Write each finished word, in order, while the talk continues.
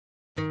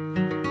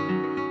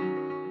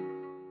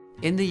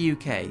In the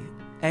UK,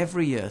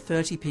 every year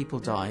 30 people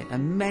die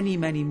and many,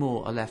 many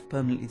more are left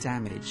permanently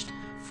damaged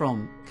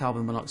from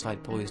carbon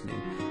monoxide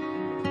poisoning.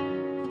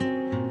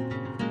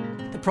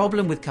 The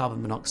problem with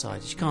carbon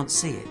monoxide is you can't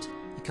see it,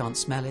 you can't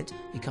smell it,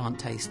 you can't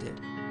taste it.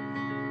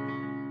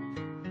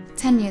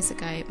 10 years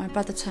ago, my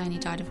brother Tony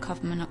died of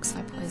carbon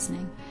monoxide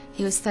poisoning.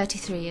 He was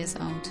 33 years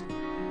old.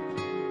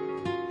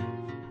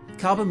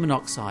 Carbon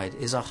monoxide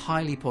is a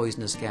highly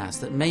poisonous gas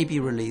that may be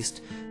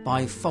released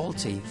by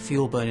faulty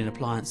fuel-burning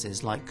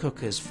appliances like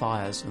cookers,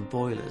 fires and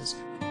boilers.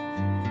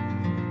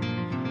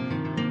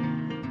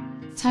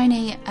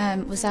 Tony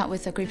was out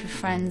with a group of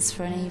friends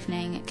for an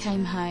evening,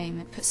 came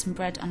home, put some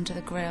bread under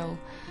the grill,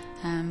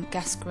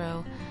 gas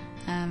grill,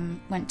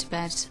 went to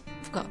bed,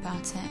 forgot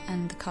about it,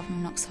 and the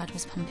carbon monoxide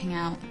was pumping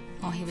out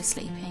while he was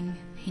sleeping.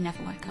 He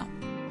never woke up.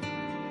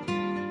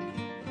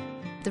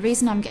 The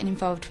reason I'm getting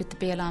involved with the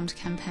Be Alarmed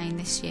campaign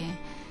this year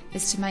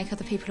is to make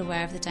other people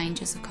aware of the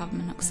dangers of carbon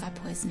monoxide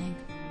poisoning.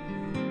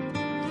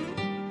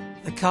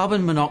 The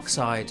Carbon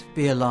Monoxide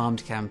Be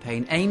Alarmed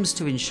campaign aims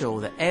to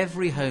ensure that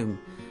every home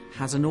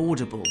has an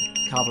audible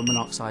carbon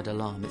monoxide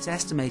alarm. It's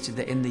estimated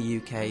that in the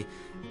UK,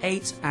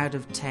 8 out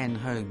of 10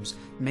 homes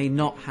may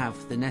not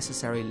have the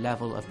necessary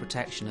level of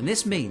protection, and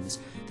this means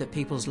that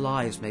people's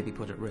lives may be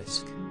put at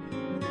risk.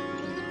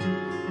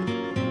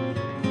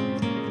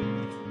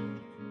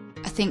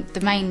 I think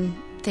the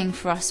main thing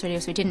for us really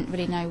was we didn't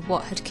really know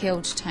what had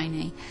killed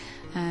Tony,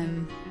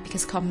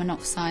 because carbon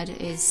monoxide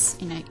is,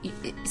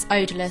 it's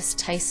odourless,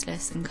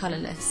 tasteless and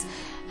colourless,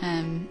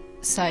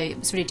 so it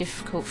was really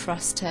difficult for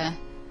us to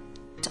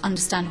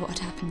understand what had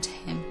happened to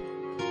him.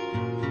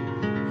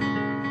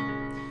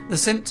 The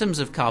symptoms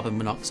of carbon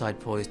monoxide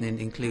poisoning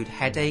include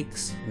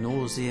headaches,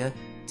 nausea,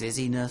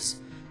 dizziness,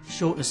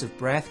 shortness of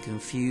breath,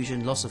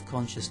 confusion, loss of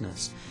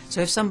consciousness.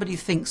 So if somebody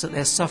thinks that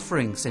they're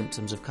suffering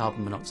symptoms of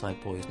carbon monoxide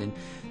poisoning,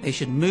 they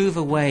should move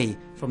away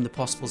from the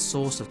possible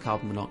source of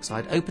carbon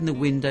monoxide, open the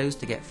windows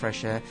to get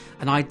fresh air,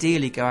 and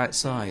ideally go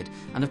outside,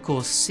 and of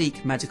course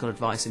seek medical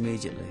advice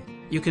immediately.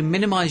 You can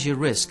minimise your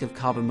risk of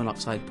carbon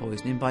monoxide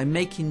poisoning by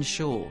making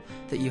sure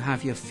that you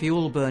have your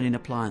fuel burning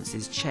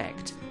appliances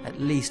checked at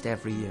least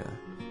every year.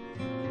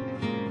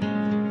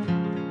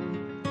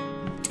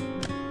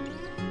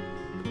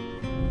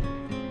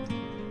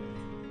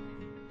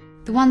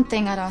 The one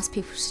thing I'd ask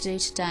people to do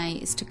today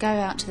is to go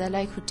out to their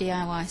local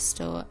DIY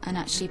store and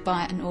actually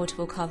buy an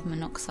audible carbon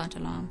monoxide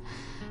alarm.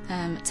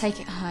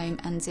 Take it home,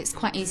 and it's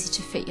quite easy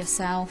to fit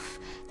yourself,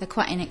 they're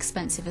quite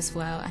inexpensive as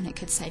well, and it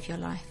could save your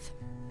life.